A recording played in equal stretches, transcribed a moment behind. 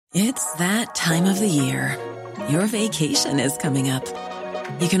It's that time of the year. Your vacation is coming up.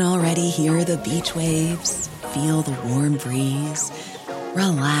 You can already hear the beach waves, feel the warm breeze,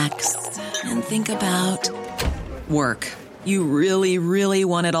 relax, and think about work. You really, really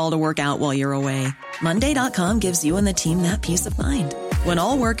want it all to work out while you're away. Monday.com gives you and the team that peace of mind. When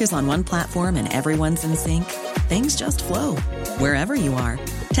all work is on one platform and everyone's in sync, things just flow. Wherever you are,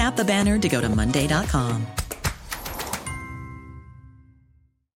 tap the banner to go to Monday.com.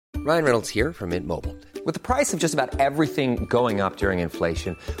 Ryan Reynolds here from Mint Mobile. With the price of just about everything going up during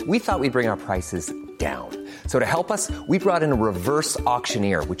inflation, we thought we'd bring our prices down. So to help us, we brought in a reverse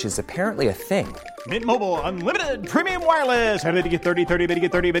auctioneer, which is apparently a thing. Mint Mobile Unlimited Premium Wireless. How to get 30, 30, bit to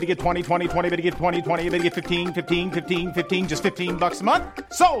get 30, bit to get 20, 20, 20, bit to get 20, 20, bit to get 15, 15, 15, 15, just $15 a month?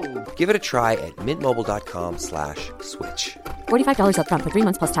 Sold! Give it a try at mintmobile.com/switch. $45 up front for 3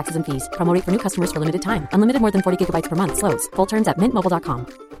 months plus taxes and fees. Promo rate for new customers for limited time. Unlimited more than 40 gigabytes per month. Slows full terms at mintmobile.com.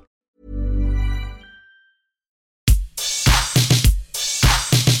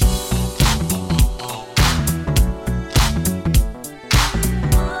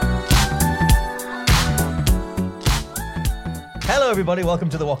 Hello, everybody. Welcome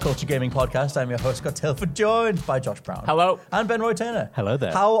to the What Culture Gaming Podcast. I'm your host, Scott Tilford, joined by Josh Brown. Hello. And Ben Roy Turner. Hello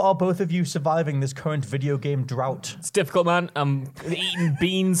there. How are both of you surviving this current video game drought? It's difficult, man. I'm eating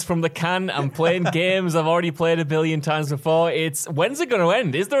beans from the can. I'm playing games I've already played a billion times before. When's it going to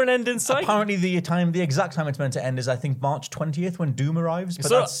end? Is there an end in sight? Apparently, the exact time it's meant to end is, I think, March 20th when Doom arrives. But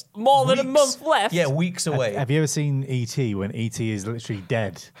So that's more than a weeks- month left? Yeah, weeks away. Have you ever seen E.T. when E.T. is literally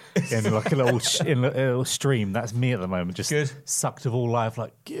dead in like a little stream? That's me at the moment, just Good. sucked of all life.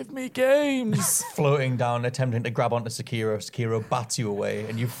 Like, give me games. Floating down, attempting to grab onto Sekiro. Sekiro bats you away,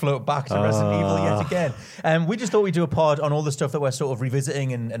 and you float back to Resident Evil yet again. We just thought we'd do a pod on all the stuff that we're sort of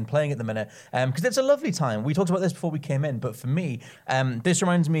revisiting and playing at the minute, because it's a lovely time. We talked about this before we came in, but for me, this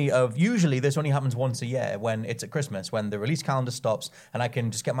reminds me of, usually this only happens once a year when it's at Christmas, when the release calendar stops, and I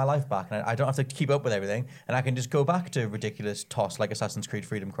can just get my life back, and I don't have to keep up with everything, and I can just go back to ridiculous toss like Assassin's Creed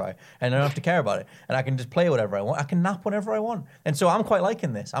Freedom Cry, and I don't have to care about it, and I can just play whatever I want. I can nap whenever I want, and so I'm quite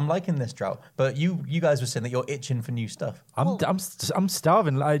liking this. I'm liking this drought. But you guys were saying that you're itching for new stuff. I'm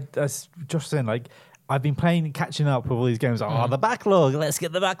starving. As Josh was saying, like, I've been catching up with all these games. Oh, the backlog. Let's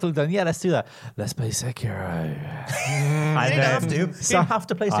get the backlog done. Yeah, let's do that. Let's play Sekiro. You didn't have to. You didn't have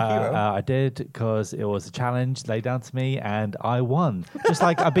to play Sekiro. I did because it was a challenge laid down to me, and I won. Just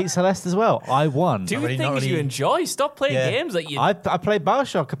like I beat Celeste as well. I won. Do things you enjoy. Stop playing games that you... I played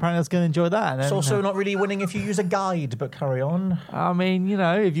Bioshock. Apparently I was going to enjoy that. And It's then, also not really winning if you use a guide, but carry on. I mean,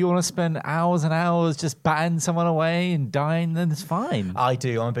 if you want to spend hours and hours just batting someone away and dying, then it's fine. I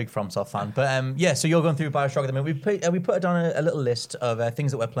do. I'm a big FromSoft fan. But yeah, so you're going through Bioshock at the moment. We put down a little list of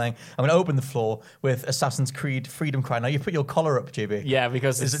things that we're playing. I'm going to open the floor with Assassin's Creed Freedom Cry. Now, you've put your collar up, JB. Yeah,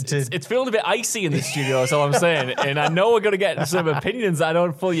 because it's feeling a bit icy in the studio, is all I'm saying. And I know we're going to get some opinions that I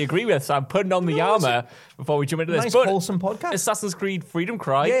don't fully agree with, so I'm putting on the armor before we jump into this. Nice, but wholesome podcast. Assassin's Creed Freedom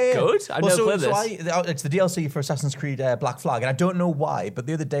Cry, Yeah. good. I've never played this. It's the DLC for Assassin's Creed Black Flag, and I don't know why, but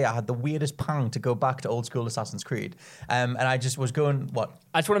the other day I had the weirdest pang to go back to old school Assassin's Creed, and I just was going, what?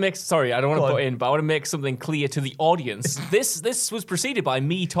 I just want to make, sorry, I don't want Go to on. put in, but I want to make something clear to the audience. This was preceded by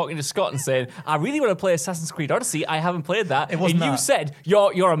me talking to Scott and saying, I really want to play Assassin's Creed Odyssey. I haven't played that. It wasn't and you that. said,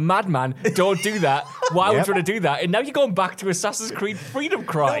 you're a madman. Don't do that. Why would you want to do that? And now you're going back to Assassin's Creed Freedom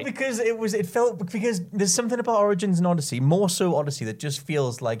Cry. No, because because there's something about Origins and Odyssey, more so Odyssey, that just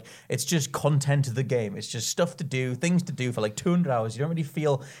feels like it's just content of the game. It's just stuff to do, things to do for like 200 hours. You don't really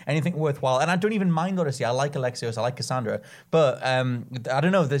feel anything worthwhile. And I don't even mind Odyssey. I like Alexios, I like Cassandra. But I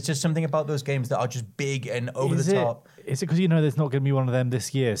don't know, there's just something about those games that are just big and over the top. Is it because there's not going to be one of them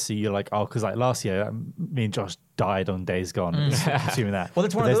this year? So you're like, because like last year, me and Josh died on Days Gone. Assuming that. Well,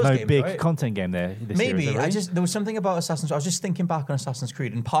 it's one of There's those no games, big right? content game there this year. Maybe. Is there really? There was something about Assassin's. I was just thinking back on Assassin's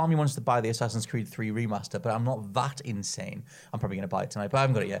Creed, and part of me wants to buy the Assassin's Creed 3 remaster, but I'm not that insane. I'm probably going to buy it tonight, but I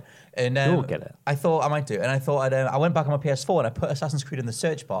haven't got it yet. And You'll get it. I thought I might do, and I thought I went back on my PS4 and I put Assassin's Creed in the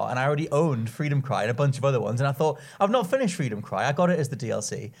search bar, and I already owned Freedom Cry and a bunch of other ones, and I thought I've not finished Freedom Cry. I got it as the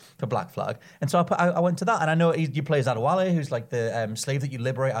DLC for Black Flag, and so I went to that, and I know you play as Adewale, who's like the slave that you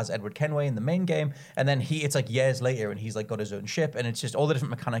liberate as Edward Kenway in the main game, and then it's like years later, and he's like got his own ship, and it's just all the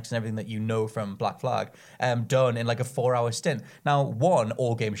different mechanics and everything that you know from Black Flag done in like a 4-hour stint. Now,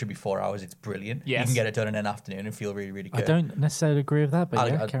 all games should be 4 hours. It's brilliant. Yes. You can get it done in an afternoon and feel really, really good. I don't necessarily agree with that,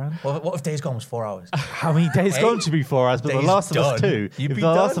 but Karen. What if Days Gone was 4 hours? How many Days Gone should be 4 hours? But The Days Last of Us Done. 2. You'd If be The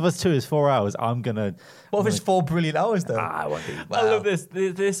Last done. of Us 2 is 4 hours, I'm going to... What if it's 4 brilliant hours though? I won't be. I love this.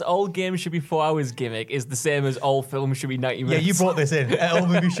 This old game should be 4 hours gimmick is the same as old film should be 90 Yeah, minutes. you brought this in. All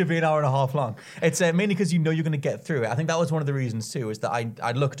movies should be an hour and a half long. It's mainly because you're going to get through it. I think that was one of the reasons too, is that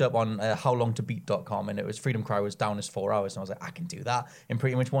I looked up on howlongtobeat.com and it was Freedom Cry was down as 4 hours, and I was like, I can do that in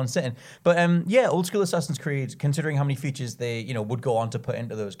pretty much one sitting. But old school Assassin's Creed, considering how many features they would go on to put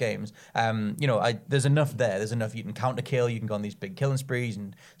into those games, there's enough there. There's enough. You can counter kill, you can go on these big killing sprees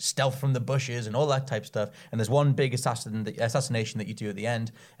and stealth from the bushes and all that type of stuff. And there's one big assassination that you do at the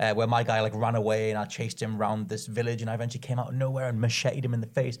end where my guy like ran away and I chased him around this village and I eventually came out of nowhere and macheted him in the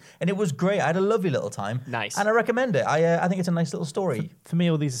face. And it was great. I had a lovely little time. Nice. And I recommend it. I think it's a nice little story. For me,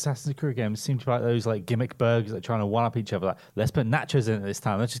 all these Assassin's Creed games seem to be like those like gimmick burgers that trying to one up each other. Like, let's put nachos in it this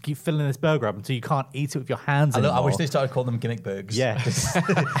time. Let's just keep filling this burger up until you can't eat it with your hands anymore. I wish they started calling them gimmick burgers. Yeah.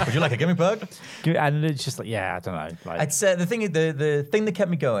 Would you like a gimmick burger? And it's just like, I don't know. Like, It's the thing that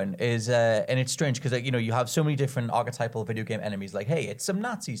kept me going is, and it's strange because you have so many different archetypal video game enemies. Like, hey, it's some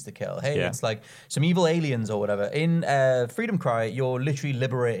Nazis to kill. Hey, it's like some evil aliens or whatever. In Freedom Cry, you're literally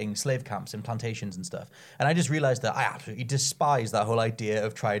liberating slave camps and plantations and stuff. And I just realized that I absolutely despise that whole idea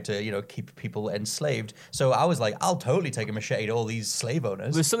of trying to keep people enslaved. So I was like, I'll totally take a machete to all these slave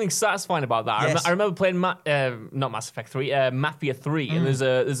owners. There's something satisfying about that. Yes. I remember playing not Mass Effect 3, Mafia 3, and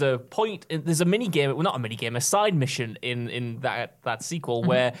there's a point, there's a mini game, well, not a mini game, a side mission in that sequel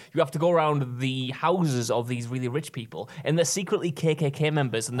where you have to go around the houses of these really rich people, and they're secretly KKK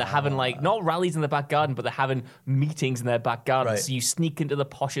members, and they're having like not rallies in the back garden, but they're having meetings in their back garden. Right. So you sneak into the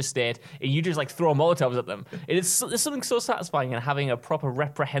posh estate and you just like throw Molotovs at them. There's something so satisfying in having a proper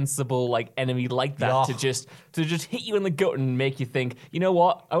reprehensible like enemy like that to just hit you in the gut and make you think, you know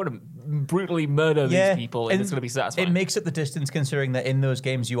what, I would brutally murder these people, and it's going to be satisfying. It makes up the distance, considering that in those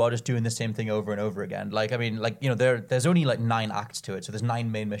games you are just doing the same thing over and over again. Like, I mean, there's only like 9 acts to it, so there's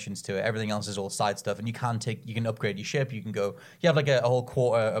 9 main missions to it. Everything else is all side stuff, and you can upgrade your ship. You have like a whole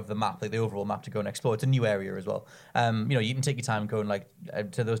quarter of the map, like the overall map, to go and explore. It's a new area as well. You can take your time going like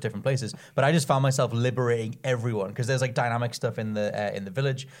to those different places. But I just found myself liberating everyone because there's like dynamic stuff in the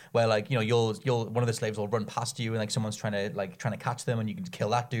village where like you'll one of the slaves will run past you and like someone's trying to catch them, and you can kill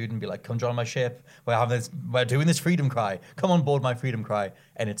that dude and be like, come join my ship. We're doing this Freedom Cry. Come on board my Freedom Cry,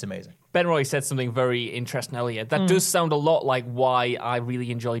 and it's amazing. Ben Roy said something very interesting earlier. That does sound a lot like why I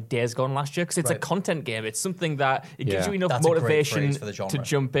really enjoyed Days Gone last year, because it's a content game. It's something that it gives you enough That's a great motivation phrase for the genre. to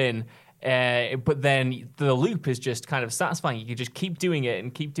jump in. But then the loop is just kind of satisfying. You can just keep doing it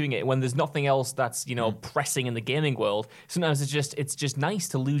and keep doing it when there's nothing else that's pressing in the gaming world. Sometimes it's just nice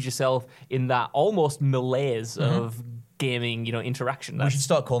to lose yourself in that almost malaise of gaming interaction. We should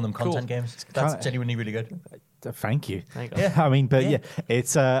start calling them content games. That's genuinely really good. Thank you. There you go. Yeah, I mean, but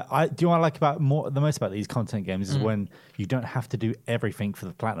it's. Do you know what I like the most about these content games is when you don't have to do everything for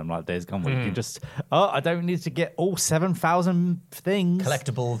the platinum like Days Gone. Where you can just, I don't need to get all 7,000 things,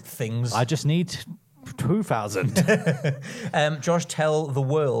 Collectible things. I just need 2,000. Josh, tell the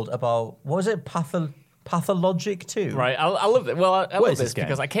world about, what was it, Pathologic 2? Right, I love it. Well, I love is this this game?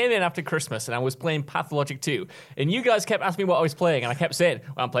 because I came in after Christmas and I was playing Pathologic 2, and you guys kept asking me what I was playing, and I kept saying,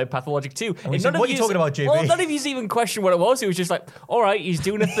 well, I'm playing Pathologic 2. And said, what are you talking about, JB? Well, none of you even questioned what it was. It was just like, all right, he's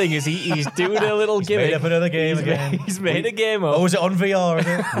doing a thing. He's doing a little gimmick. Made up another game again. He's made a game up. Oh, was it on VR? Is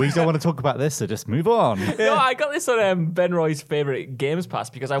it? We don't want to talk about this, so just move on. No, I got this on Ben Roy's favorite Games Pass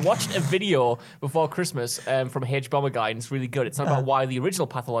because I watched a video before Christmas from H Bomber Guy, and it's really good. It's not about why the original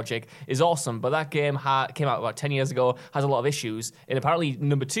Pathologic is awesome, but that game came out about 10 years ago, has a lot of issues, and apparently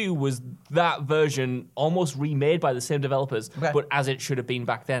number 2 was that version almost remade by the same developers, but as it should have been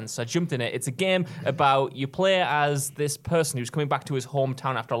back then. So I jumped in it. It's a game about you play as this person who's coming back to his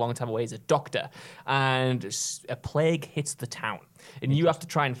hometown after a long time away. He's a doctor, and a plague hits the town. And you have to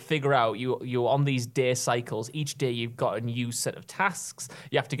try and figure out, you're on these day cycles. Each day you've got a new set of tasks.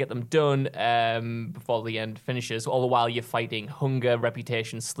 You have to get them done before the end finishes, all the while you're fighting hunger,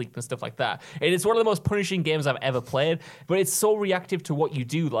 reputation, sleep, and stuff like that. And it's one of the most punishing games I've ever played, but it's so reactive to what you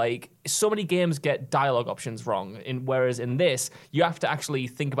do. Like, so many games get dialogue options wrong, whereas in this, you have to actually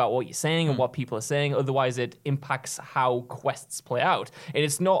think about what you're saying and what people are saying, otherwise it impacts how quests play out. And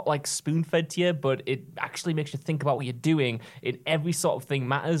it's not like spoon-fed to you, but it actually makes you think about what you're doing. Every sort of thing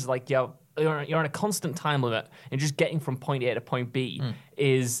matters. Like you're on a constant time limit, and just getting from point A to point B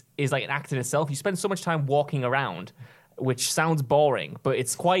is like an act in itself. You spend so much time walking around, which sounds boring, but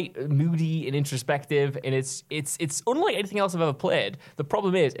it's quite moody and introspective, and it's unlike anything else I've ever played. The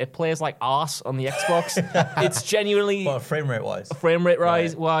problem is it plays like arse on the Xbox. It's genuinely Well, frame rate wise.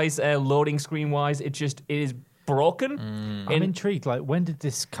 wise, loading screen wise, it is broken. I'm intrigued. Like, when did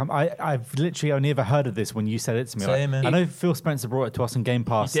this come? I've literally only ever heard of this when you said it to me. Same, I know Phil Spencer brought it to us on Game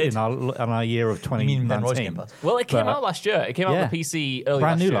Pass in our year of 2019. Game Pass? Well, it came out last year. It came out on the PC early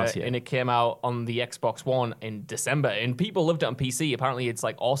Brand new last year. and it came out on the Xbox One in December. And people loved it on PC. Apparently, it's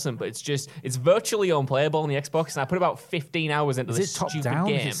like awesome, but it's virtually unplayable on the Xbox. And I put about 15 hours into this it top stupid down?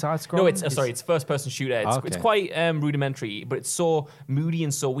 game. Is it side-scrolling? No, it's first-person shooter. It's Okay. quite rudimentary, but it's so moody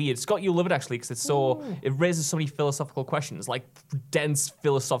and so weird. Scott, you'll love it actually because it raises so many philosophical questions, like dense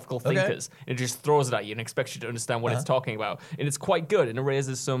philosophical thinkers. And it just throws it at you and expects you to understand what it's talking about. And it's quite good, and it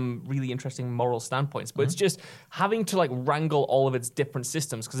raises some really interesting moral standpoints. But it's just having to like wrangle all of its different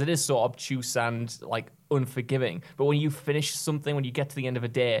systems because it is so obtuse and like unforgiving. But when you finish something, when you get to the end of a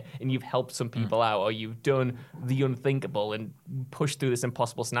day and you've helped some people out, or you've done the unthinkable and pushed through this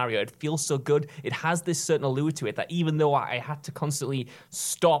impossible scenario, it feels so good. It has this certain allure to it that even though I had to constantly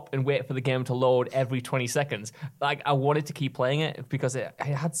stop and wait for the game to load every 20 seconds, like I wanted to keep playing it because it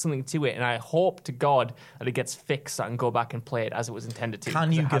had something to it, and I hope to God that it gets fixed so I can go back and play it as it was intended to.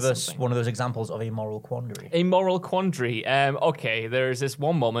 Can you give us one of those examples of a moral quandary? A moral quandary. Okay, there's this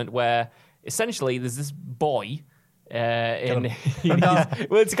one moment where essentially there's this boy. Well,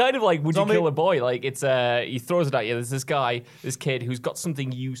 it's kind of like, would you kill a boy? Like it's he throws it at you. There's this kid who's got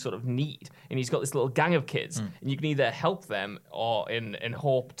something you sort of need, and he's got this little gang of kids, and you can either help them or and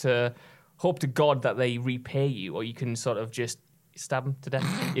hope to God that they repay you, or you can sort of just stab him to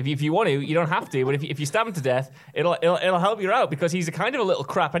death. If you want to, you don't have to. But if you stab him to death, it'll help you out because he's a kind of a little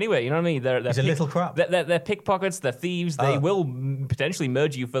crap anyway. You know what I mean? He's a little crap. They're pickpockets. They're thieves. They will potentially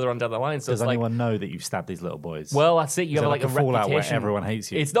merge you further on down the line. So Does it's anyone know that you've stabbed these little boys? Well, that's it. You Is have it like a fallout reputation. where everyone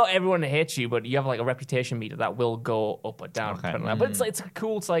hates you. It's not everyone that hates you, but you have like a reputation meter that will go up or down. Okay. Depending on that. But it's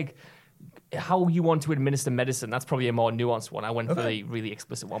cool. It's like how you want to administer medicine. That's probably a more nuanced one. I went for the really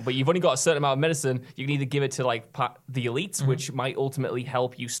explicit one. But you've only got a certain amount of medicine. You can either give it to like the elites, which might ultimately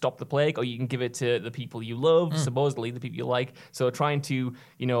help you stop the plague, or you can give it to the people you love, supposedly the people you like. So trying to,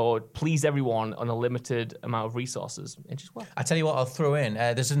 please everyone on a limited amount of resources. It just works. I tell you what, I'll throw in.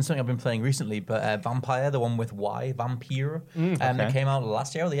 This isn't something I've been playing recently, but Vampire, the one with Y, Vampire, that came out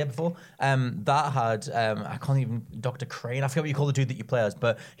last year or the year before. That had I can't even Dr. Crane. I forget what you call the dude that you play as,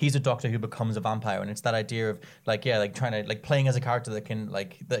 but he's a doctor who becomes a vampire, and it's that idea of trying to playing as a character that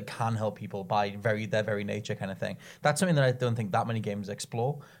can help people by their very nature kind of thing. That's something that I don't think that many games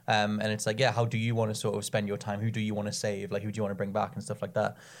explore. And it's like, how do you want to sort of spend your time? Who do you want to save? Like, who do you want to bring back and stuff like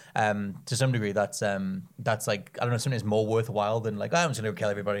that? To some degree, that's like, I don't know, something that's more worthwhile than like, I'm just going to kill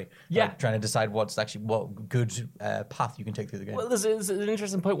everybody. Yeah. Like, trying to decide what good path you can take through the game. Well, there's an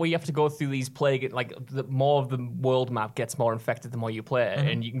interesting point where you have to go through these plague, like the more of the world map gets more infected the more you play it,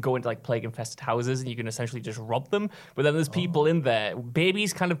 and you can go into like plague infested houses and you can essentially just rob them. But then there's people in there.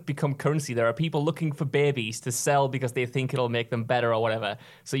 Babies kind of become currency. There are people looking for babies to sell because they think it'll make them better or whatever.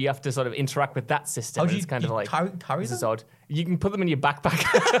 So you have to sort of interact with that system. How do it's kind of like carry this is them? odd. You can put them in your backpack.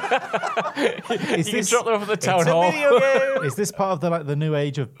 You can this- drop them off at the town It's a hall. video game. Is this part of the new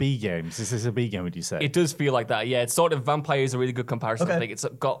age of B games? Is this a B game, would you say? It does feel like that, yeah. It's sort of Vampire is a really good comparison. Okay. I think it's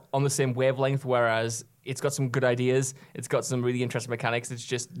got on the same wavelength, whereas it's got some good ideas. It's got some really interesting mechanics. It's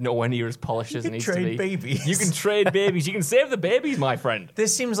just nowhere near as polished as it needs to be. trade babies. You can trade babies. You can save the babies, my friend.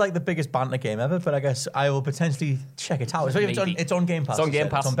 This seems like the biggest banter game ever, but I guess I will potentially check it out. It's on Game Pass. It's on Game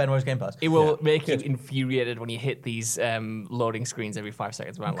Pass. It's on Benroy's Game Pass. It will make you infuriated when you hit these loading screens every 5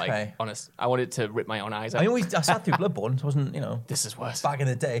 seconds, man. Okay. Like, honest, I wanted to rip my own eyes out. I mean, I sat through Bloodborne. It wasn't, This is worse. back in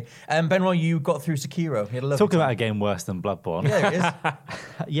the day. Benroy, you got through Sekiro. You had a lovely Talk time. about a game worse than Bloodborne. Yeah, it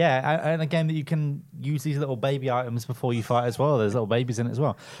is. Yeah, and a game that you can use these little baby items before you fight as well. There's little babies in it as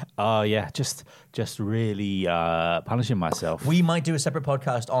well. Yeah, just really punishing myself. We might do a separate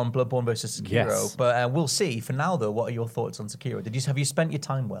podcast on Bloodborne versus Sekiro, Yes. but we'll see. For now, though, what are your thoughts on Sekiro? Have you spent your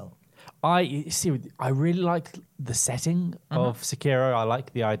time well? I really like the setting of Sekiro. I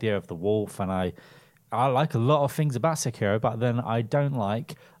like the idea of the wolf, and I like a lot of things about Sekiro, but then I don't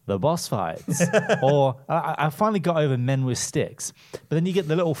like the boss fights. Or I finally got over men with sticks, but then you get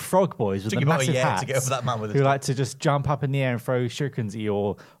the little frog boys with Took the you about a massive year hats to get over that man with a who stick. like to just jump up in the air and throw shurikens at you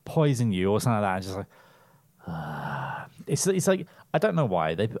or poison you or something like that. And just like. It's like I don't know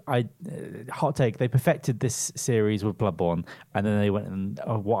why hot take, they perfected this series with Bloodborne and then they went in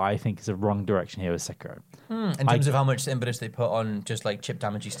what I think is a wrong direction here with Sekiro. In terms of how much impetus they put on just like chip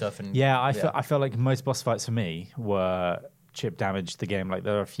damagey stuff and I feel like most boss fights for me were chip damage the game. Like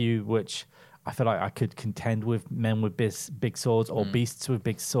there are a few which I feel like I could contend with men with big swords or beasts with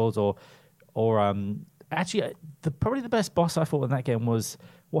big swords or actually probably the best boss I thought in that game was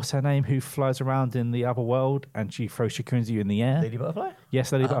what's her name who flies around in the other world and she throws shurikens at you in the air. Lady Butterfly.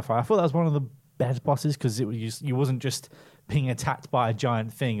 Yes, Lady Butterfly. I thought that was one of the better bosses because you wasn't just being attacked by a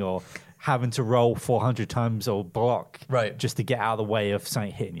giant thing or having to roll 400 times or block just to get out of the way of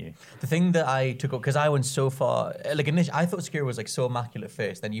something hitting you. The thing that I took up, because I went so far, like initially, I thought Sekiro was like so immaculate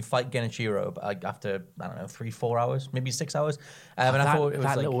first. Then you fight Genichiro like after, I don't know, 3-4 hours, maybe 6 hours. And I thought it was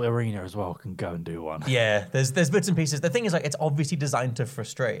that like, little arena as well can go and do one. Yeah, there's bits and pieces. The thing is, like, it's obviously designed to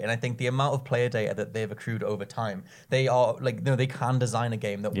frustrate, and I think the amount of player data that they've accrued over time, they are like, they can design a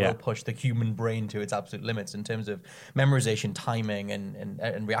game that will push the human brain to its absolute limits in terms of memorization, timing,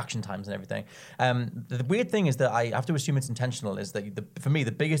 and reaction times and everything. The weird thing is that I have to assume it's intentional. Is that for me,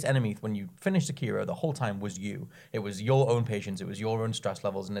 the biggest enemy when you finish Sekiro the whole time was you. It was your own patience. It was your own stress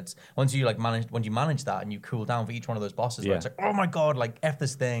levels, and it's once you manage that and you cool down for each one of those bosses, where it's like, oh my god, like F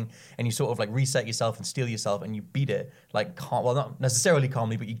this thing, and you sort of like reset yourself and steel yourself and you beat it like not necessarily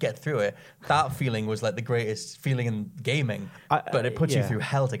calmly, but you get through it. That feeling was like the greatest feeling in gaming, but it puts you through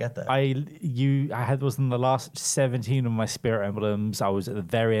hell to get there. I was in the last 17 of my Spirit Emblems. I was at the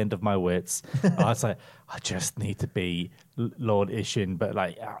very end of my wits. I was like, I just need to be Lord Ishin, but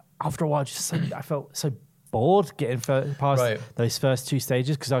like after a while, I felt so bored getting past those first two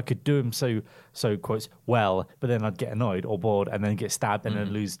stages because I could do them so quotes well, but then I'd get annoyed or bored and then get stabbed and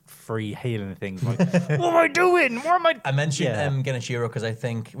then lose 3 healing things. Like, what am I doing? What am I? I mentioned Genichiro because I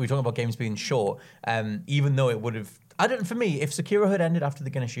think we were talking about games being short. Even though it would have. For me, if Sekiro had ended after the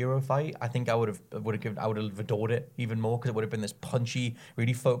Genichiro fight, I think I would have adored it even more because it would have been this punchy,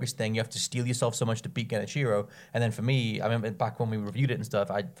 really focused thing. You have to steel yourself so much to beat Genichiro. And then for me, I remember back when we reviewed it and stuff,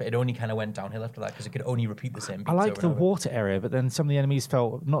 it only kind of went downhill after that because it could only repeat the same beats. I like the water area, but then some of the enemies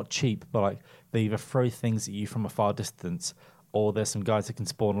felt not cheap, but like they either throw things at you from a far distance, or there's some guys that can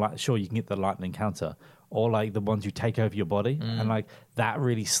spawn. Like, sure, you can get the lightning counter, or like the ones who take over your body, and like that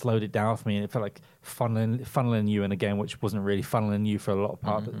really slowed it down for me, and it felt like funneling you in a game which wasn't really funneling you for a lot of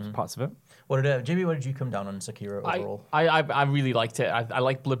parts of it. JB, what did you come down on Sekiro overall? I really liked it. I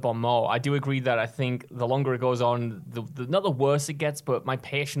like Bloodborne more. I do agree that I think the longer it goes on, not the worse it gets, but my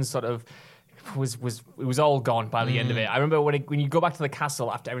patience sort of was all gone by the end of it. I remember when you go back to the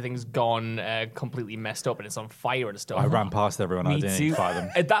castle after everything's gone completely messed up and it's on fire and stuff. I ran past everyone. I didn't fight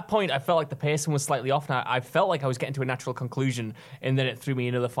them. At that point, I felt like the pacing was slightly off. Now I felt like I was getting to a natural conclusion, and then it threw me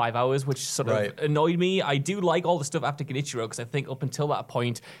another 5 hours, which sort of annoyed me. I do like all the stuff after Genichiro because I think up until that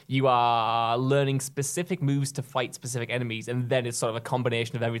point, you are learning specific moves to fight specific enemies, and then it's sort of a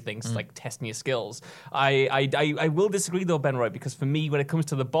combination of everything. It's like testing your skills. I will disagree though, Ben Roy, because for me, when it comes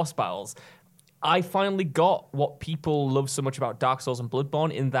to the boss battles, I finally got what people love so much about Dark Souls and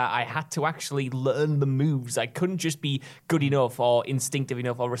Bloodborne in that I had to actually learn the moves. I couldn't just be good enough or instinctive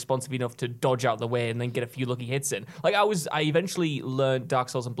enough or responsive enough to dodge out the way and then get a few lucky hits in. Like I eventually learned Dark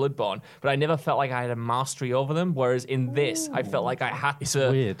Souls and Bloodborne, but I never felt like I had a mastery over them. Whereas in this, I felt like I had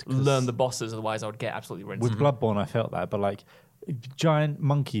to learn the bosses, otherwise I would get absolutely rinsed. With Bloodborne, I felt that, but like giant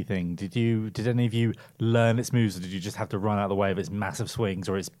monkey thing, did any of you learn its moves, or did you just have to run out of the way of its massive swings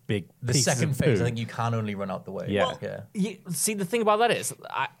or its big the second phase? I think you can only run out the way. See, the thing about that is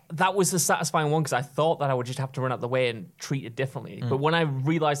that was the satisfying one because I thought that I would just have to run out the way and treat it differently, but when I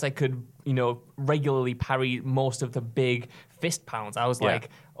realized I could regularly parry most of the big fist pounds, I was like,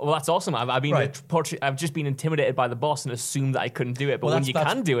 well, that's awesome. I've just been intimidated by the boss and assumed that I couldn't do it. But when you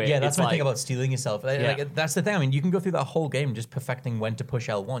can do it, that's the thing about stealing yourself. Like, that's the thing. I mean, you can go through that whole game just perfecting when to push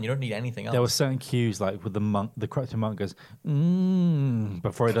L1. You don't need anything else. There were certain cues, like with the monk, the corrupted monk goes,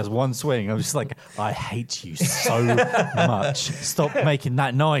 before he does one swing. I'm just like, I hate you so much. Stop making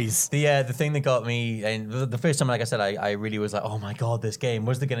that noise. The thing that got me, and the first time, like I said, I really was like, oh my god, this game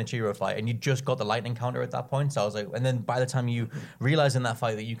was the Genichiro fight, and you just got the lightning counter at that point. So I was like, and then by the time you realize in that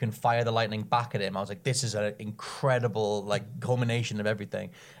fight that you can fire the lightning back at him, I was like, this is an incredible like culmination of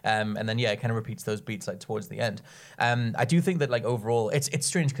everything. And then it kind of repeats those beats like towards the end. I do think that like overall, it's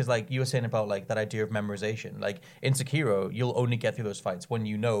strange because like you were saying about like that idea of memorization. Like in Sekiro, you'll only get through those fights when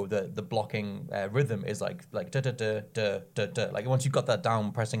you know that the blocking rhythm is like da da da da da da. Like once you've got that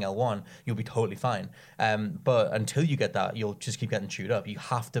down, pressing L1, you'll be totally fine. But until you get that, you'll just keep getting chewed up. You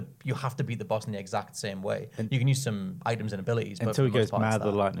have to beat the boss in the exact same way. You can use some items and abilities, but until he goes mad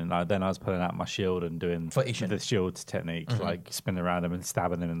with the lightning. Then I was pulling out my shield and doing the shield technique, like spinning around him and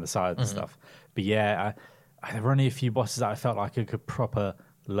stabbing him in the side and stuff. But there were only a few bosses that I felt like I could proper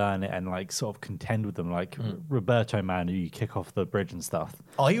learn it and like sort of contend with them, like Roberto Man, who you kick off the bridge and stuff.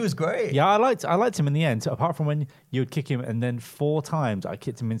 Oh, he was great. Yeah, I liked him in the end. Apart from when you would kick him, and then 4 times I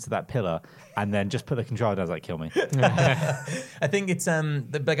kicked him into that pillar, and then just put the controller down, I was like, kill me. I think it's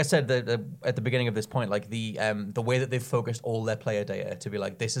like I said at the beginning of this point, like the way that they've focused all their player data to be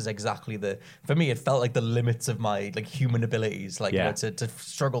like, this is exactly for me it felt like the limits of my like human abilities, like you know, to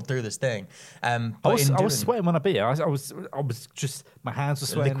struggle through this thing. I was sweating when I beat it. I was just, my hands were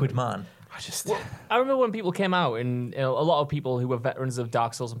sweating. Liquid man. I remember when people came out, and a lot of people who were veterans of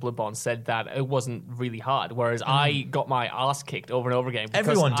Dark Souls and Bloodborne said that it wasn't really hard, whereas I got my ass kicked over and over again.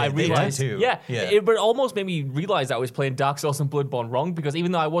 Everyone did. I realized, too. Yeah. But it almost made me realize I was playing Dark Souls and Bloodborne wrong, because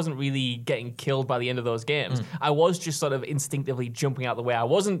even though I wasn't really getting killed by the end of those games, I was just sort of instinctively jumping out the way. I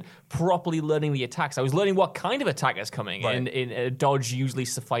wasn't properly learning the attacks. I was learning what kind of attack is coming, and a dodge usually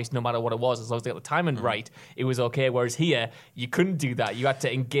sufficed no matter what it was. As long as they got the timing right, it was okay. Whereas here, you couldn't do that. You had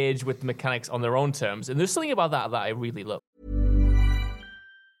to engage with the mechanics on their own terms, and there's something about that I really love.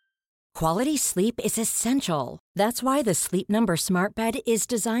 Quality sleep is essential. That's why the Sleep Number Smart Bed is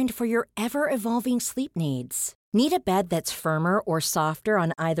designed for your ever-evolving sleep needs. Need a bed that's firmer or softer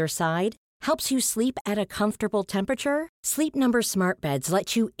on either side? Helps you sleep at a comfortable temperature? Sleep Number Smart Beds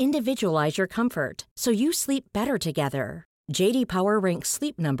let you individualize your comfort, so you sleep better together. J.D. Power ranks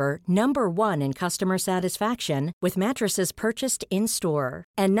Sleep Number number 1 in customer satisfaction with mattresses purchased in-store.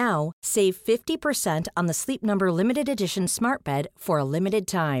 And now, save 50% on the Sleep Number Limited Edition Smart Bed for a limited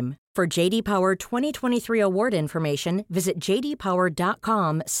time. For J.D. Power 2023 award information, visit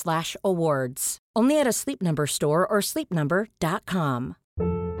jdpower.com/awards. Only at a Sleep Number store or sleepnumber.com.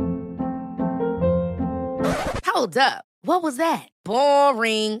 Hold up. What was that?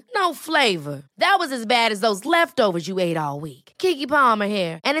 Boring. No flavor. That was as bad as those leftovers you ate all week. Keke Palmer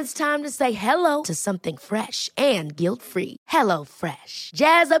here, and it's time to say hello to something fresh and guilt-free. Hello Fresh.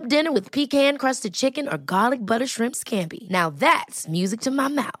 Jazz up dinner with pecan-crusted chicken or garlic butter shrimp scampi. Now that's music to my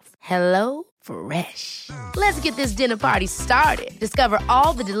mouth. Hello Fresh. Let's get this dinner party started. Discover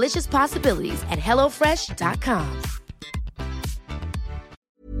all the delicious possibilities at hellofresh.com.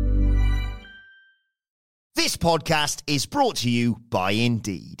 This podcast is brought to you by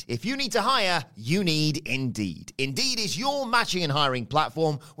Indeed. If you need to hire, you need Indeed. Indeed is your matching and hiring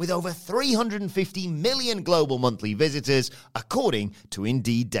platform with over 350 million global monthly visitors, according to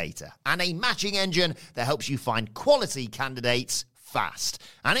Indeed data, and a matching engine that helps you find quality candidates fast.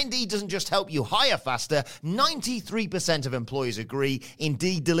 And Indeed doesn't just help you hire faster. 93% of employers agree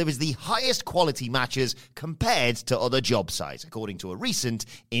Indeed delivers the highest quality matches compared to other job sites, according to a recent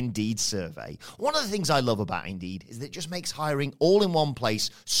Indeed survey. One of the things I love about Indeed is that it just makes hiring all in one place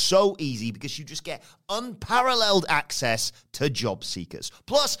so easy, because you just get unparalleled access to job seekers.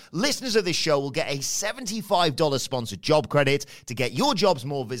 Plus, listeners of this show will get a $75 sponsored job credit to get your jobs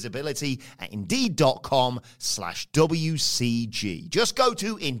more visibility at Indeed.com/WCG. Just go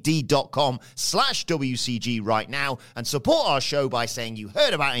to Indeed.com/WCG right now and support our show by saying you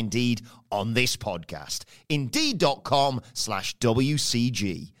heard about Indeed on this podcast.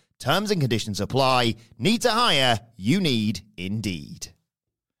 Indeed.com/WCG. Terms and conditions apply. Need to hire? You need Indeed.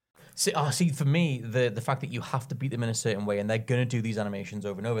 See, for me, the fact that you have to beat them in a certain way and they're going to do these animations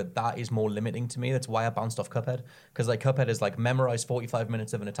over and over, that is more limiting to me. That's why I bounced off Cuphead. Because like Cuphead is like memorize 45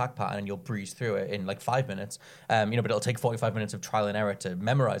 minutes of an attack pattern and you'll breeze through it in like 5 minutes. But it'll take 45 minutes of trial and error to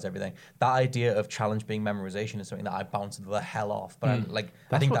memorize everything. That idea of challenge being memorization is something that I bounced the hell off. But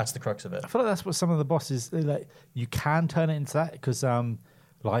I think that's the crux of it. I feel like that's what some of the bosses, like, you can turn it into that, because Lord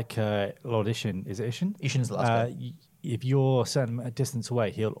Ishin, is it Ishin? Ishin's the last guy. If you're a certain distance away,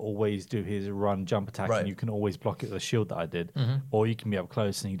 he'll always do his run jump attack, and you can always block it with a shield that I did. Or you can be up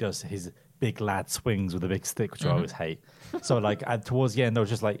close and he does his big lad swings with a big stick, which I always hate. So like towards the end, I was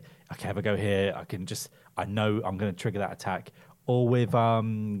just like, okay, if I go here, I know I'm going to trigger that attack. Or with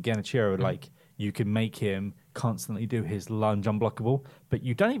Genichiro, like you can make him constantly do his lunge unblockable, but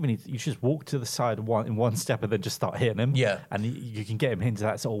you don't even need you just walk to the side in one step and then just start hitting him. Yeah. And you can get him into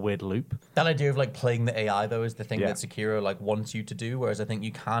that sort of weird loop. That idea of like playing the AI though is the thing that Sekiro like wants you to do, whereas I think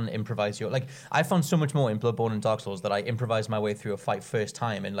you can improvise your I found so much more in Bloodborne and Dark Souls that I improvised my way through a fight first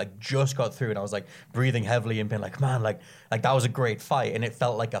time and like just got through and I was like breathing heavily and being like, man, like that was a great fight, and it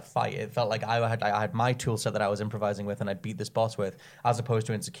felt like a fight. It felt like I had my tool set that I was improvising with and I beat this boss with, as opposed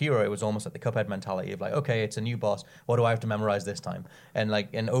to in Sekiro it was almost like the Cuphead mentality of like, okay, it's a new boss, what do I have to memorize this time? And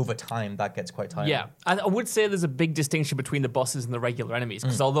over time that gets quite tiring. Yeah, I would say there's a big distinction between the bosses and the regular enemies,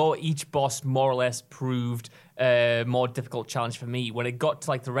 because although each boss more or less proved more difficult challenge for me. When it got to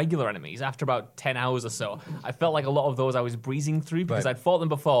like the regular enemies, after about 10 hours or so, I felt like a lot of those I was breezing through because I'd fought them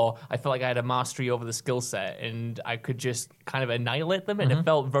before. I felt like I had a mastery over the skill set and I could just kind of annihilate them, and it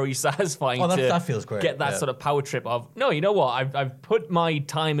felt very satisfying that feels great. Get that sort of power trip of, no, you know what, I've put my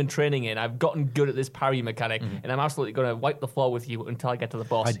time and training in, I've gotten good at this parry mechanic, and I'm absolutely going to wipe the floor with you until I get to the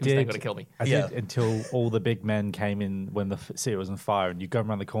boss who's then going to kill me. I did until all the big men came in when the city was on fire, and you go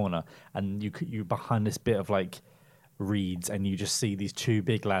around the corner and you're behind this bit of like reeds, and you just see these two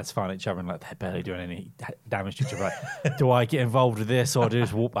big lads fighting each other, and like they're barely doing any damage to each other. Like, do I get involved with this, or do I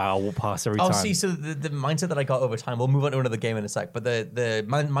just walk past every time? See, so the mindset that I got over time, we'll move on to another game in a sec, but the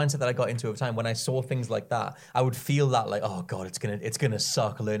mindset that I got into over time, when I saw things like that, I would feel that like, oh god, it's gonna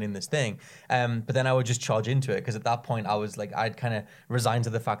suck learning this thing, but then I would just charge into it, because at that point I was like, I'd kind of resigned to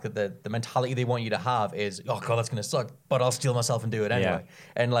the fact that the mentality they want you to have is, oh god, that's gonna suck, but I'll steel myself and do it anyway.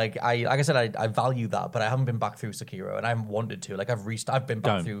 And like I said, I value that, but I haven't been back through Sekiro, and I haven't wanted to. Like I've been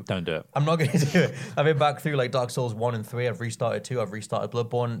back through. Don't do it. I'm not going to do it. I've been back through like Dark Souls 1 and 3. I've restarted 2. I've restarted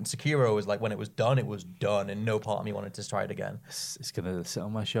Bloodborne. Sekiro was like, when it was done, and no part of me wanted to try it again. It's gonna sit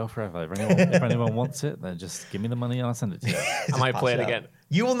on my shelf forever. If anyone wants it, then just give me the money and I'll send it to you. I might play it again.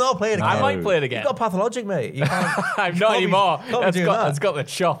 You will not play it again. I might play it again. You've got Pathologic, mate. You can't, I'm not anymore. It's got the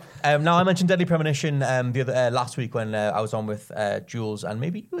chop. Now, I mentioned Deadly Premonition the other last week when I was on with Jules, and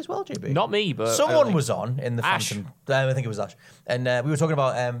maybe you as well, JB. Not me, but someone was on in the Ash. Phantom. I think it was Ash, and we were talking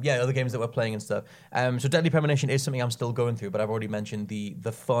about other games that we're playing and stuff. So Deadly Premonition is something I'm still going through, but I've already mentioned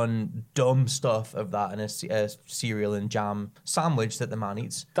the fun, dumb stuff of that, and a cereal and jam sandwich that the man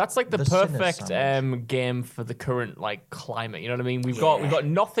eats. That's like the perfect game for the current like climate. You know what I mean? We've got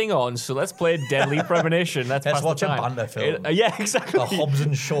nothing on, so let's play Deadly Premonition. Let's watch a time. Banda film. Yeah, exactly. A Hobbs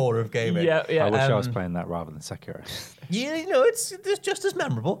and Shaw of gaming. Yeah. I wish I was playing that rather than Sekiro. Yeah, it's just as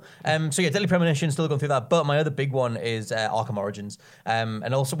memorable. So Deadly Premonition, still going through that. But my other big one is Arkham Origins,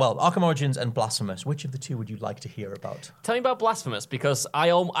 and also Arkham Origins and Blasphemous. Which of the two would you like to hear about? Tell me about Blasphemous, because I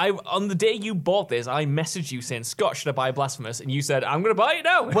on the day you bought this, I messaged you saying, Scott, should I buy Blasphemous? And you said, I'm going to buy it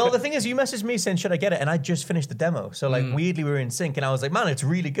now. Well, the thing is, you messaged me saying, should I get it? And I just finished the demo, so like weirdly we were in sync, and I was like, man, it's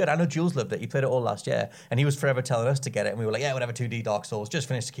really good. I know Jules loved it. He played it all last year, and he was forever telling us to get it, and we were like, yeah, whatever, 2D Dark Souls, just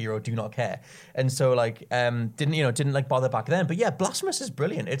finished Sekiro, do not care. And so like didn't like bother back then. But yeah, Blasphemous is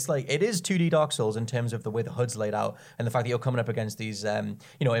brilliant. It's like, it is 2D Dark Souls in terms of the way the HUD's laid out, and the fact that you're coming up against these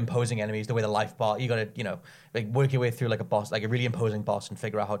imposing enemies, the way the life bar, you gotta like work your way through like a boss, like a really imposing boss, and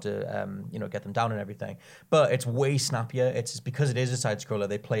figure out how to get them down and everything. But it's way snappier. It's because it is a side scroller,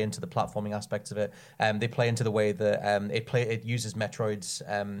 they play into the platforming aspects of it. They play into the way that it uses Metroid's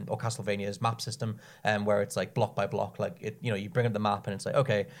or Castlevania's map system, where it's like block by block, like it, you bring up the map and it's like,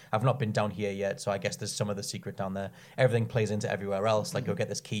 okay, I've not been down here yet, so I guess there's some of the secret down there. Everything plays into everywhere else, like go get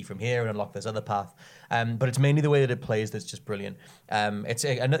this key from here and unlock this other path. But it's mainly the way that it plays that's just brilliant. It's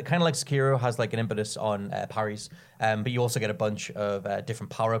kind of like Sekiro has like an impetus on parries, but you also get a bunch of different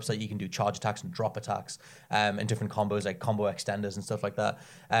power-ups that you can do, charge attacks and drop attacks, and different combos like combo extenders and stuff like that.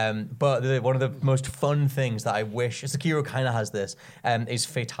 But one of the most fun things that I wish Sekiro kind of has this is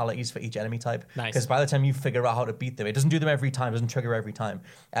fatalities for each enemy type. Nice. Because by the time you figure out how to beat them, it doesn't do them every time, doesn't trigger every time.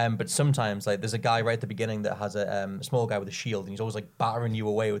 But sometimes, like there's a guy right at the beginning that has a small guy with a shield, and he's always like battering you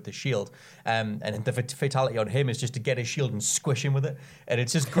away with the shield. And the fatality on him is just to get his shield and squish him with it, and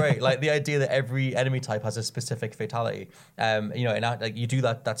it's just great. Like the idea that every enemy type has a specific fatality. And like you do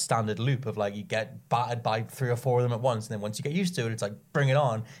that standard loop of like you get battered by 3 or 4 of them at once, and then once you get used to it, it's like bring it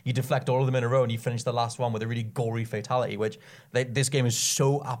on. You deflect all of them in a row, and you finish the last one with a really gory fatality. Which this game is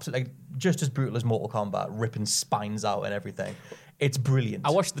so absolutely like, just as brutal as Mortal Kombat, ripping spines out and everything. It's brilliant.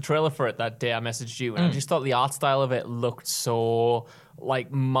 I watched the trailer for it that day I messaged you, and I just thought the art style of it looked so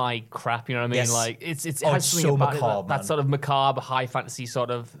like my crap, you know what I mean? Yes. Like it has it's something so about macabre, it, that sort of macabre high fantasy sort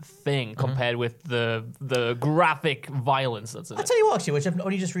of thing compared with the graphic violence that's in I'll it. tell you what, actually, which I've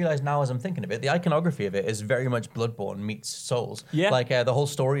only just realised now as I'm thinking of it, the iconography of it is very much Bloodborne meets Souls. Yeah. Like the whole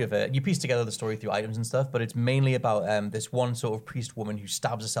story of it, you piece together the story through items and stuff, but it's mainly about this one sort of priest woman who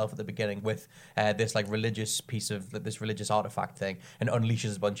stabs herself at the beginning with this like religious piece of this religious artifact thing, and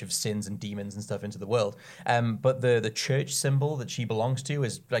unleashes a bunch of sins and demons and stuff into the world. But the church symbol that she belongs to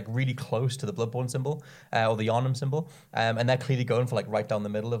is like really close to the Bloodborne symbol, or the Yharnam symbol, and they're clearly going for like right down the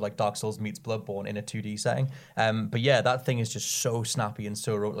middle of like Dark Souls meets Bloodborne in a 2D setting. But yeah, that thing is just so snappy and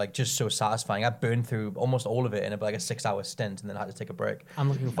so like just so satisfying. I burned through almost all of it in like a 6-hour stint, and then had to take a break. I'm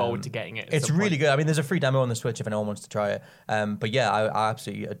looking forward to getting it. It's really good. I mean, there's a free demo on the Switch if anyone wants to try it. But yeah, I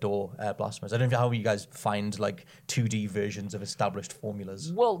absolutely adore Blasphemous. I don't know how you guys find like 2D versions of established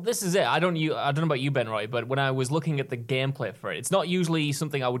formulas. Well, this is it. I don't know about you, Ben Roy, but when I was looking at the gameplay for it, it's not usually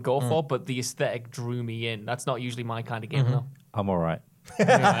something I would go for, but the aesthetic drew me in. That's not usually my kind of game, though. I'm all right.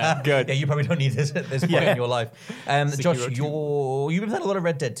 Good. Yeah, you probably don't need this at this point in your life. Josh, you've been playing a lot of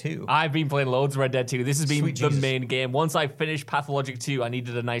Red Dead 2. I've been playing loads of Red Dead 2. This has been Sweet the Jesus. main game. Once I finished Pathologic 2, I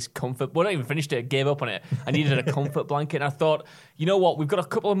needed a nice comfort. Well, I not even finished it, gave up on it. I needed a comfort blanket. And I thought, you know what? We've got a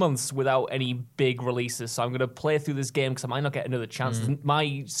couple of months without any big releases, so I'm going to play through this game because I might not get another chance.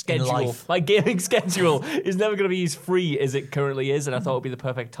 My schedule, my gaming schedule, is never going to be as free as it currently is. And I thought it would be the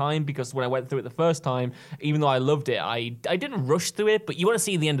perfect time because when I went through it the first time, even though I loved it, I didn't rush through it. But you want to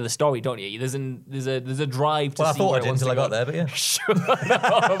see the end of the story, don't you? There's a drive to see. Well, I thought where I it did wants until to I got go. there, but yeah. Shut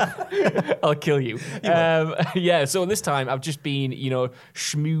up. I'll kill you. Yeah, so this time I've just been,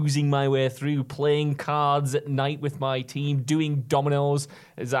 schmoozing my way through, playing cards at night with my team, doing dominoes.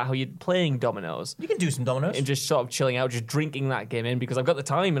 Is that how you're playing dominoes? You can do some dominoes. And just sort of chilling out, just drinking that game in because I've got the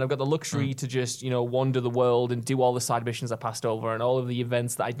time and I've got the luxury to just, wander the world and do all the side missions I passed over and all of the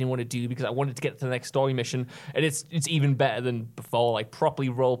events that I didn't want to do because I wanted to get to the next story mission. And it's even better than before, like properly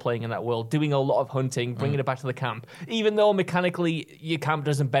role-playing in that world, doing a lot of hunting, bringing it back to the camp. Even though mechanically your camp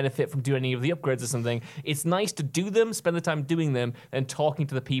doesn't benefit from doing any of the upgrades or something, it's nice to do them, spend the time doing them, and talking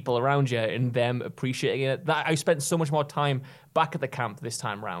to the people around you and them appreciating it. That I spent so much more time back at the camp this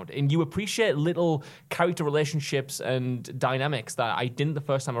time round, and you appreciate little character relationships and dynamics that I didn't the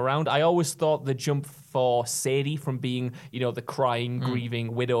first time around. I always thought the jump for Sadie from being, the crying,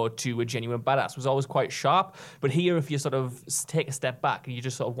 grieving widow to a genuine badass was always quite sharp. But here, if you sort of take a step back and you're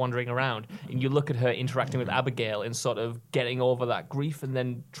just sort of wandering around and you look at her interacting with Abigail and sort of getting over that grief and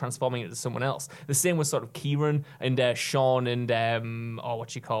then transforming it to someone else. The same with sort of Kieran and Sean and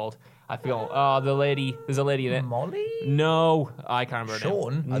what's she called? I feel the lady. There's a lady in it. Molly? No, I can't remember her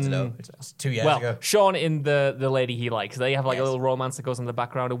name. Sean? I don't know. It's 2 years Well, ago. Sean and the lady he likes. They have like a little romance that goes in the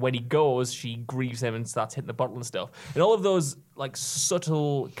background, and when he goes, she grieves him and starts hitting the bottle and stuff. And all of those like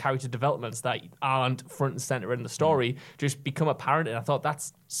subtle character developments that aren't front and center in the story just become apparent. And I thought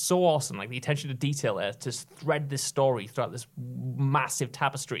that's so awesome. Like the attention to detail there to thread this story throughout this massive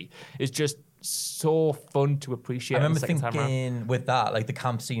tapestry is just so fun to appreciate. I remember the second time around. thinking with that, like the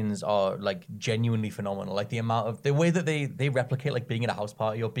camp scenes are like genuinely phenomenal. Like the way that they replicate like being at a house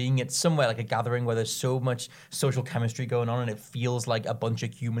party or being at somewhere like a gathering where there's so much social chemistry going on and it feels like a bunch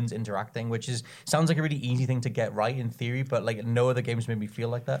of humans interacting, which sounds like a really easy thing to get right in theory, but like no other games made me feel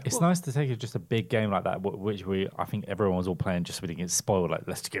like that. It's nice to take just a big game like that, which I think everyone was all playing just so we didn't get spoiled. Like,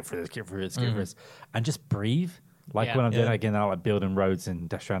 let's get through this, and just breathe. Like when I'm doing that again, I like building roads in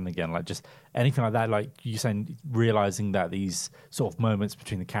Death Stranding again, like just anything like that. Like you saying, realizing that these sort of moments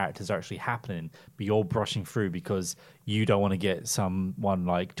between the characters are actually happening, but you're brushing through because you don't want to get someone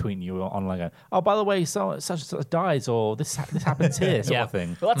like tweeting you online going, oh, by the way, such and such dies, or this happens here, sort of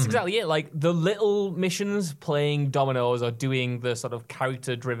thing. Well, that's exactly it. Like the little missions, playing dominoes or doing the sort of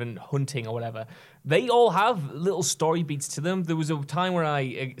character-driven hunting or whatever, they all have little story beats to them. There was a time where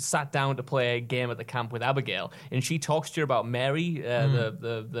I sat down to play a game at the camp with Abigail, and she talks to you about Mary,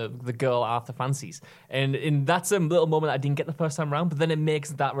 the girl Arthur fancies. And that's a little moment I didn't get the first time around, but then it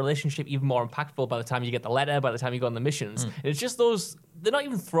makes that relationship even more impactful by the time you get the letter, by the time you go on the missions. And it's just those... They're not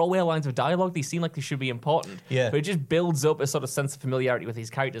even throwaway lines of dialogue. They seem like they should be important. Yeah. But it just builds up a sort of sense of familiarity with these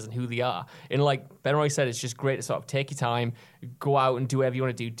characters and who they are. And like Ben Roy said, it's just great to sort of take your time, go out and do whatever you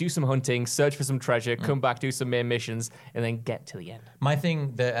want to do some hunting, search for some treasure, come back, do some main missions, and then get to the end. My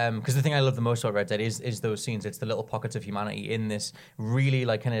thing that because the thing I love the most about Red Dead is those scenes. It's the little pockets of humanity in this really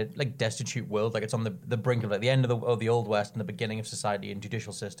like kind of like destitute world. Like it's on the brink of like the end of the old west and the beginning of society and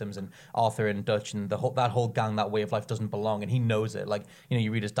judicial systems, and Arthur and Dutch and that whole gang, that way of life doesn't belong, and he knows it. Like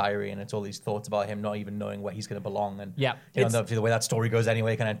you read his diary and it's all these thoughts about him not even knowing where he's going to belong, and the way that story goes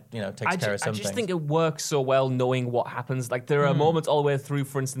anyway kind of takes care of some I just things. think it works so well knowing what happens. Like there are moments all the way through,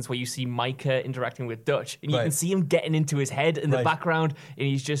 for instance, where you see Micah interacting with Dutch, and you can see him getting into his head in the background, and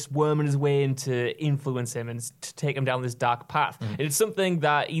he's just worming his way in to influence him and to take him down this dark path. And it's something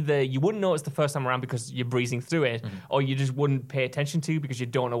that either you wouldn't notice the first time around because you're breezing through it, or you just wouldn't pay attention to because you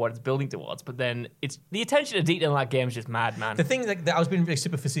don't know what it's building towards. But then it's the attention to detail in that game is just mad, man. The thing that I was being really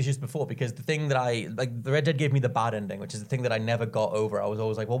super facetious before, because the thing that I like, the Red Dead gave me the bad ending, which is the thing that I never got over. I was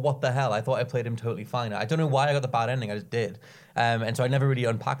always like, well, what the hell? I thought I played him totally fine. I don't know why I got the bad ending. I just did. And so I never really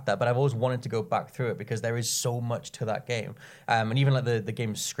unpacked that, but I've always wanted to go back through it because there is so much to that game. And even like the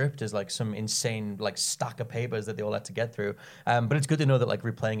game's script is like some insane like stack of papers that they all had to get through. But it's good to know that like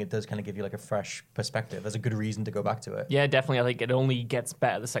replaying it does kind of give you like a fresh perspective. There's a good reason to go back to it. Yeah, definitely. I think it only gets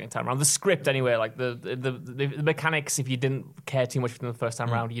better the second time around. The script, anyway, like the mechanics. If you didn't care too much much for them the first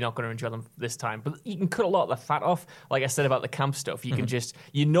time around, you're not going to enjoy them this time. But you can cut a lot of the fat off. Like I said about the camp stuff, you can just,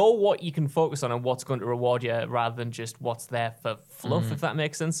 you know what you can focus on and what's going to reward you rather than just what's there for fluff, if that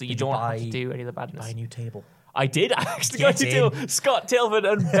makes sense. So you don't have to do any of the badness. Buy a new table. I did. I actually got to do Scott Tilford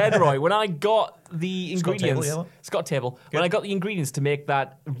and Ben Roy when I got the ingredients. Scott Table. When I got the ingredients to make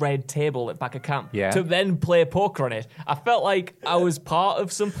that red table at back of camp to then play poker on it, I felt like I was part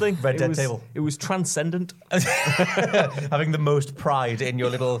of something. Dead table. It was transcendent. Having the most pride in your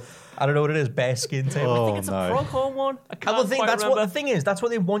little, I don't know what it is, bearskin table. I think it's a Pronghorn one. I can't Well, that's remember. what the thing is. That's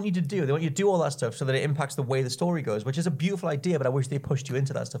what they want you to do. They want you to do all that stuff so that it impacts the way the story goes, which is a beautiful idea. But I wish they pushed you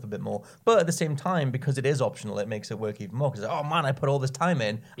into that stuff a bit more. But at the same time, because it is optional, it makes it work even more. Because oh man, I put all this time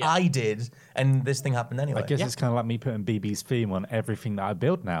in. I did, and this thing happened anyway. I guess it's kind of like me putting BB's theme on everything that I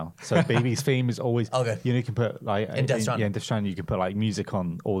build now. So BB's theme is always you can put like in Death Stranding. in Death Stranding you can put like music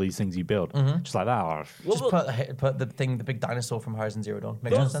on all these things you build, just like that. Just put the big dinosaur from Horizon Zero Dawn.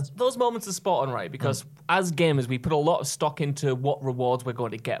 Makes no sense. Those moments are spot on, right? Because as gamers, we put a lot of stock into what rewards we're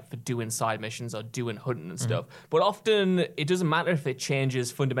going to get for doing side missions or doing hunting and stuff. But often it doesn't matter if it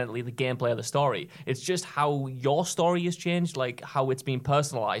changes fundamentally the gameplay of the story. It's just how your story has changed, like how it's been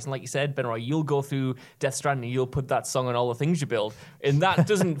personalized. And like you said, Ben Roy, you'll go through Death Stranding, you'll put that song on all the things you build, and that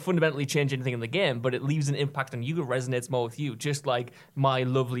doesn't fundamentally change anything in the game, but it leaves an impact on you. It resonates more with you. Just like my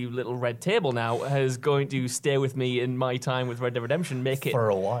lovely little red table now is going to stay with me in my time with Red Dead Redemption, make it for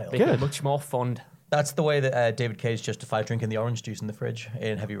a while, make it much more fond. That's the way that David Cage justified drinking the orange juice in the fridge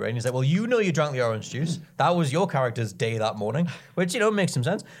in Heavy Rain. He's like, well, you know you drank the orange juice. That was your character's day that morning, which, makes some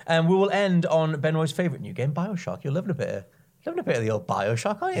sense. And we will end on Ben Roy's favourite new game, BioShock. You're living a bit of the old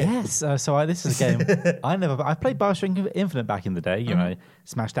BioShock, aren't you? Yes. This is a game I played BioShock Infinite back in the day. You know,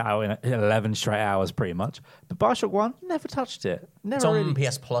 smashed it out in 11 straight hours, pretty much. But BioShock 1, never touched it. It's on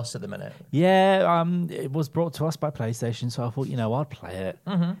PS Plus at the minute. Yeah. It was brought to us by PlayStation, so I thought, I'd play it.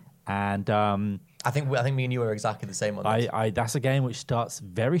 And I think me and you are exactly the same on this. That's a game which starts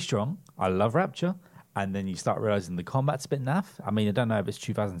very strong. I love Rapture, and then you start realizing the combat's a bit naff. I mean, I don't know if it's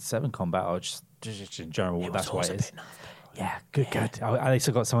 2007 combat or just in general. That's what it is. Yeah, good. I at least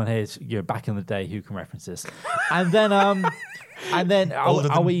I got someone here, back in the day who can reference this. And then,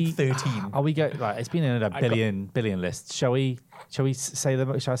 are we 13? Are we go? Like, it's been in a billion list. Shall I say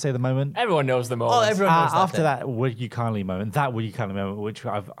the moment? Everyone knows the moment. Oh, everyone knows that. After that, would you kindly moment? That would you kindly moment, which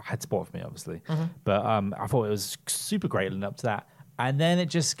I've had sport for me, obviously. But I thought it was super great leading up to that. And then it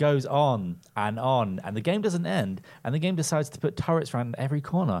just goes on, and the game doesn't end. And the game decides to put turrets around every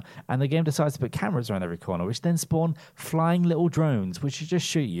corner, and the game decides to put cameras around every corner, which then spawn flying little drones, which just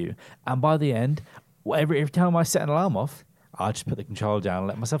shoot you. And by the end, every time I set an alarm off, I just put the controller down and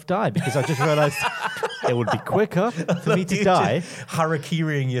let myself die, because I just realised it would be quicker for me to die.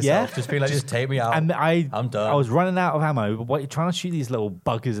 Harakiriing yourself, just being like, just take me out. And I'm done. I was running out of ammo, but you're trying to shoot these little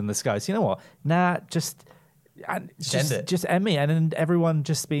buggers in the sky. So you know what? Nah, just end me. And then everyone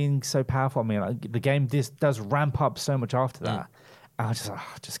just being so powerful. I mean, the game does ramp up so much after that. I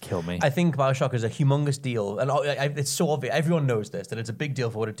just kill me. I think BioShock is a humongous deal, and it's so obvious. Everyone knows this, that it's a big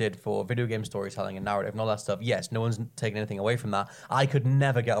deal for what it did for video game storytelling and narrative and all that stuff. Yes, no one's taking anything away from that. I could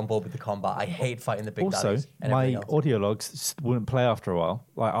never get on board with the combat. I hate fighting the big daddies. Also, my audio logs wouldn't play after a while.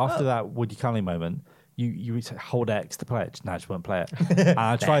 Like after that Would You Kindly moment, you would say hold X to play it. No, I just won't play it. And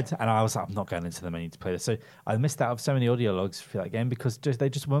I tried, and I was like, I'm not going into the menu to play this. So I missed out of so many audio logs for that game because they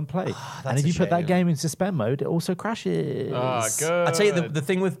just won't play. And if you put that game in suspend mode, it also crashes. Oh, good. I'd say the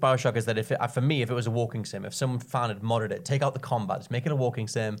thing with BioShock is that for me, if it was a walking sim, if some fan had modded it, take out the combat, just make it a walking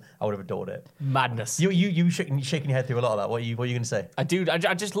sim, I would have adored it. Madness. You shaking your head through a lot of that. What are you going to say? I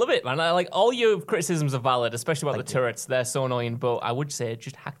just love it, man. I like all your criticisms are valid, especially about the turrets. They're so annoying, but I would say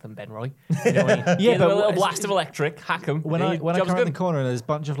just hack them, Ben Roy. You know what I mean? Yeah, but a little blast of electric, hack them. When I come around the corner and there's a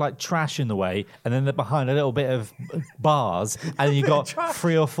bunch of like trash in the way, and then they're behind a little bit of bars, and you got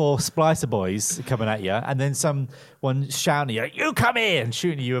 3 or 4 splicer boys coming at you, and then someone shouting at you, "You come here!" and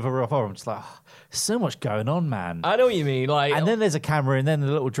shooting you with a revolver. I'm just like, so much going on, man. I know what you mean. Like, and then there's a camera, and then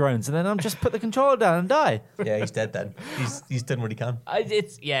the little drones, and then I'm just put the controller down and die. Yeah, he's dead then. He's done what he can.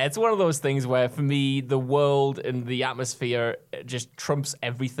 It's one of those things where for me the world and the atmosphere just trumps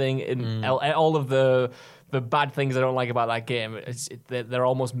everything, and all of the bad things I don't like about that game, they're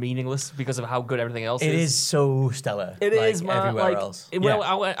almost meaningless because of how good everything else is. It is so stellar. It is, man. Everywhere else.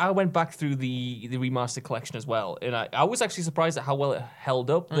 I went back through the remastered collection as well, and I was actually surprised at how well it held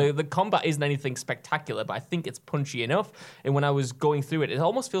up. The combat isn't anything spectacular, but I think it's punchy enough. And when I was going through it, it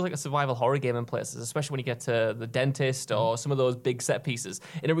almost feels like a survival horror game in places, especially when you get to the dentist or some of those big set pieces.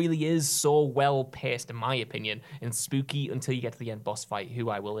 And it really is so well paced, in my opinion, and spooky until you get to the end boss fight, who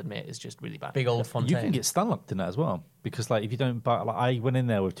I will admit is just really bad. Big old Fontaine. You can get stuck unlocked in that as well. Because like if you don't buy, like I went in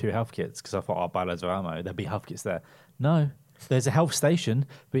there with 2 health kits because I thought I'll buy loads of ammo. There'd be health kits there. No, there's a health station,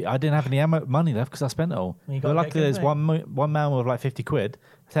 but I didn't have any money left because I spent it all. But luckily, there's one man with like 50 quid.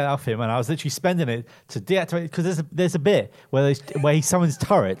 I set it off him, and I was literally spending it to deactivate because there's a bit where he summons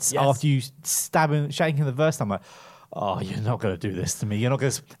turrets after you stab him, shaking the first time. I'm like, oh, you're not going to do this to me. You're not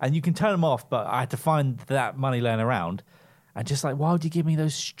going to, and you can turn them off. But I had to find that money laying around, and just like, why would you give me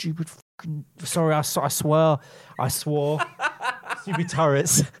those stupid? Sorry, I swore. Stupid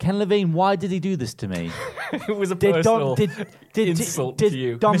turrets. Ken Levine, why did he do this to me? It was a personal insult to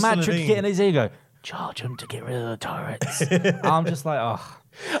you. Did Don Mr. Matrick Levine. get in his ego? Charge him to get rid of the turrets. I'm just like, oh.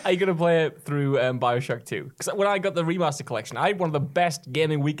 Are you going to play it through Bioshock 2? Because when I got the remaster collection, I had one of the best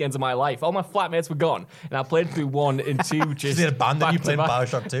gaming weekends of my life. All my flatmates were gone, and I played through 1 and 2 just Is it abandoned you playing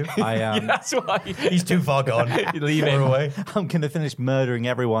Bioshock 2? Yeah, that's why. He's too far gone. Leave him away. I'm going to finish murdering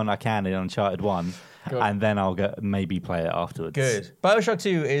everyone I can in Uncharted 1. And then I'll maybe play it afterwards. Good. Bioshock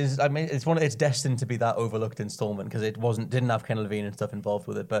 2 is, I mean, it's destined to be that overlooked installment because it didn't have Ken Levine and stuff involved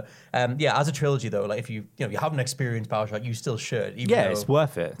with it. But yeah, as a trilogy though, like if you haven't experienced Bioshock, you still should. It's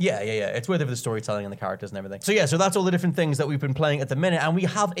worth it. Yeah. It's worth it for the storytelling and the characters and everything. So so that's all the different things that we've been playing at the minute, and we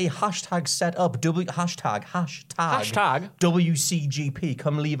have a hashtag set up. Hashtag WCGP.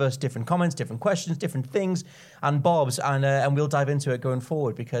 Come leave us different comments, different questions, different things, and bobs, and we'll dive into it going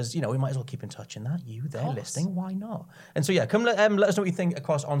forward because we might as well keep in touch in that. You there listening, why not? And so come let us know what you think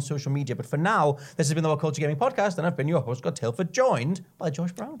across on social media. But for now, this has been the What Culture Gaming Podcast, and I've been your host, Scott Tilford, joined by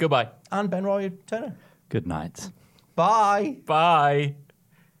Josh Brown. Goodbye. And Ben Roy Turner. Good night. Bye. Bye.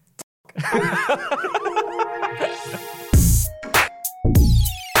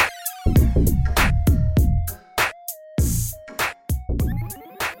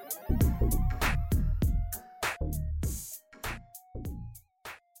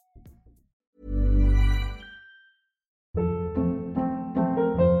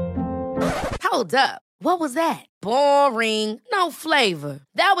 Hold up. What was that? Boring. No flavor.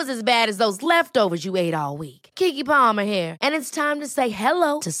 That was as bad as those leftovers you ate all week. Keke Palmer here, and it's time to say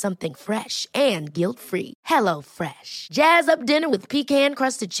hello to something fresh and guilt-free. Hello Fresh. Jazz up dinner with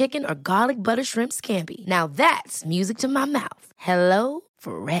pecan-crusted chicken or garlic butter shrimp scampi. Now that's music to my mouth. Hello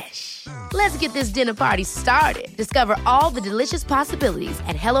Fresh. Let's get this dinner party started. Discover all the delicious possibilities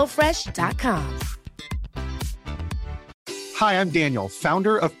at hellofresh.com. Hi, I'm Daniel,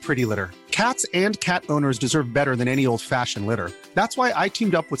 founder of Pretty Litter. Cats and cat owners deserve better than any old-fashioned litter. That's why I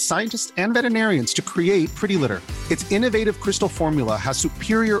teamed up with scientists and veterinarians to create Pretty Litter. Its innovative crystal formula has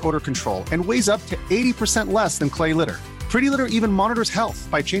superior odor control and weighs up to 80% less than clay litter. Pretty Litter even monitors health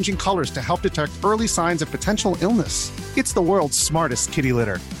by changing colors to help detect early signs of potential illness. It's the world's smartest kitty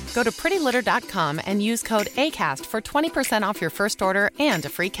litter. Go to prettylitter.com and use code ACAST for 20% off your first order and a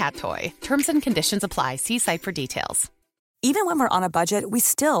free cat toy. Terms and conditions apply. See site for details. Even when we're on a budget, we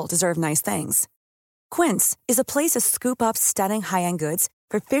still deserve nice things. Quince is a place to scoop up stunning high-end goods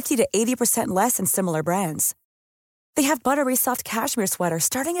for 50 to 80% less than similar brands. They have buttery soft cashmere sweaters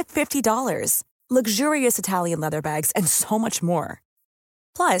starting at $50, luxurious Italian leather bags, and so much more.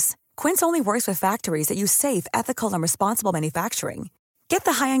 Plus, Quince only works with factories that use safe, ethical, and responsible manufacturing. Get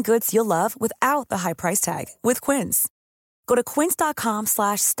the high-end goods you'll love without the high price tag with Quince. Go to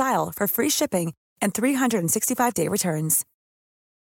quince.com/style for free shipping and 365-day returns.